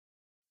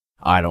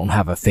I don't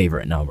have a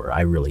favorite number,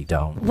 I really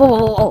don't.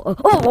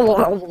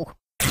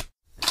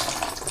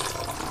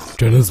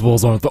 Tennis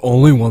balls aren't the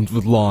only ones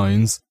with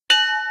lines.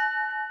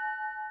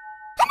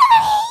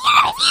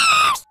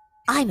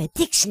 I'm a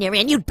dictionary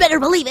and you'd better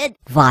believe it!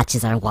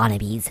 Watches are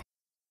wannabes.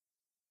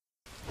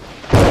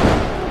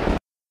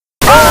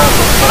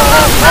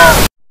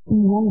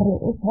 Mi nombre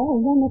es Dora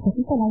y yo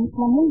necesito la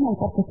isla muy mal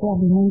porque estoy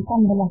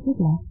alimentando las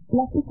islas.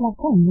 Las islas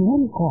son mi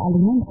único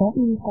alimento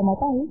y como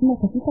tal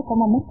necesito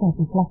comer muchas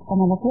islas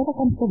como lo puedo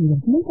conseguir.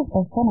 Muchas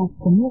personas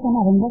se niegan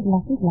a vender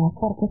las islas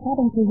porque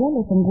saben que yo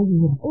les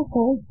engullir.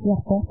 Esto es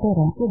cierto,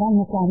 pero ¿qué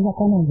daño que haría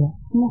con ello?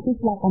 Las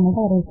islas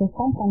comedores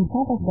están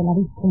cansados de la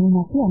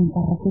discriminación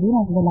que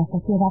recibimos de la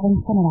sociedad en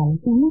general.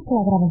 Y mucho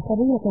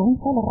agradecería que un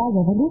solo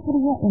rayo de luz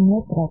brille en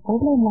nuestro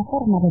pueblo en la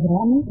forma de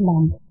Gran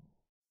Island.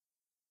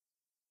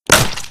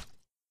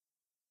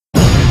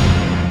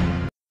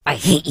 I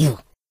hate you.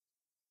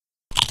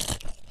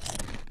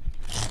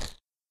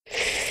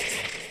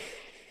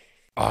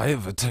 I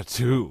have a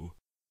tattoo.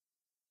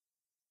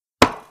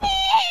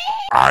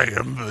 I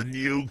am the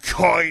new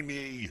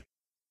Coiny!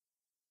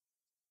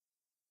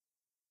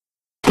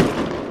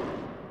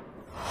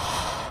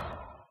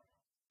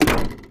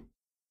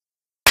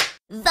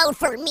 Vote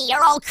for me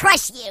or I'll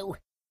crush you!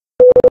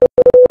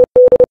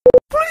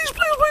 Please,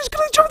 please, please,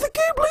 can I jump the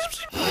game,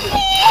 please?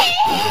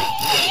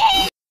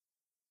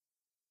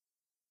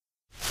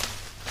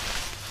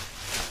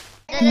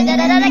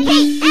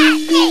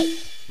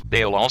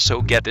 They'll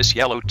also get this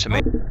yellow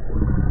tomato. Los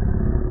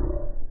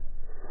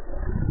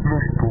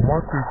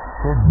tomates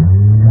son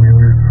muy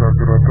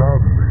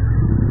desagradables.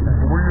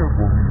 Voy a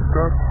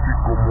vomitar si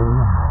como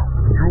uno.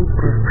 Yo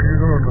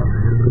prefiero la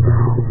fiesta.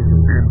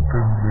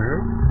 ¿Entender?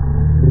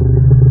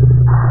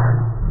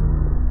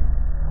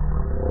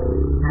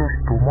 Los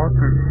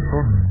tomates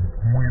son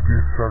muy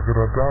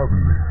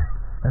desagradables.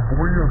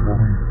 Voy a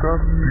vomitar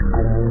si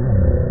como uno.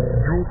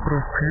 Yo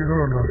prefiero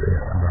las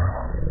islas.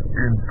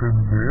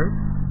 ¿Entender?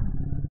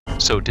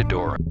 So did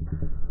Dora.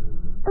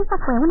 Esta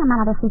fue una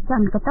mala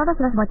decisión que todos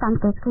los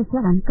votantes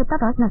quisieron, que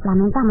todos nos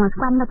lamentamos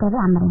cuando te dé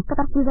hambre, que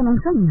persiguen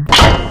en sueños.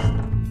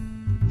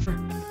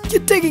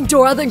 Get digging,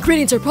 Dora. The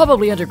ingredients are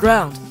probably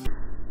underground.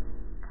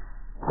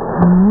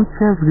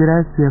 Muchas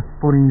gracias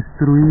por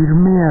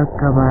instruirme a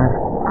acabar.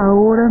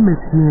 Ahora me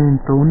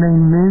siento una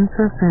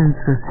inmensa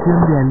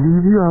sensación de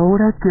alivio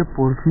ahora que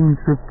por fin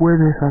se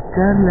puede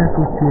sacar la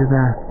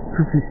suciedad.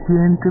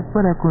 Suficiente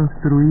para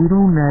construir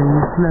una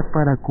isla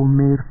para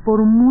comer.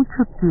 Por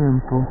mucho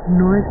tiempo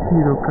no he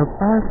sido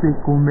capaz de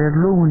comer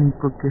lo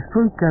único que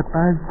soy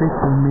capaz de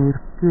comer,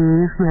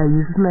 que es la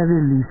isla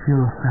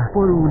deliciosa.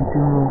 Por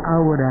último,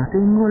 ahora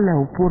tengo la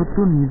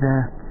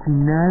oportunidad.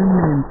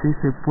 Finalmente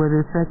se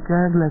puede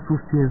sacar la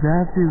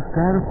suciedad de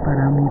usar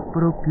para mi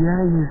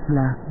propia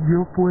isla.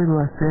 Yo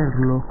puedo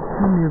hacerlo.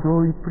 Si me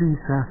doy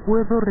prisa,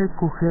 puedo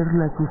recoger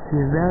la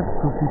suciedad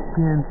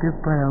suficiente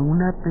para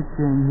una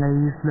pequeña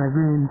isla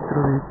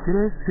dentro de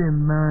 3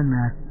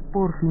 semanas.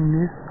 Por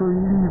fin estoy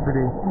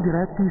libre,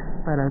 gratis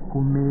para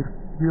comer.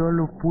 Yo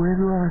lo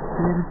puedo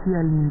hacer si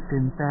al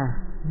intentar.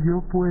 Yo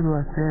puedo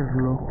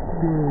hacerlo.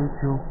 De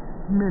hecho,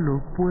 me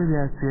lo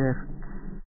puede hacer.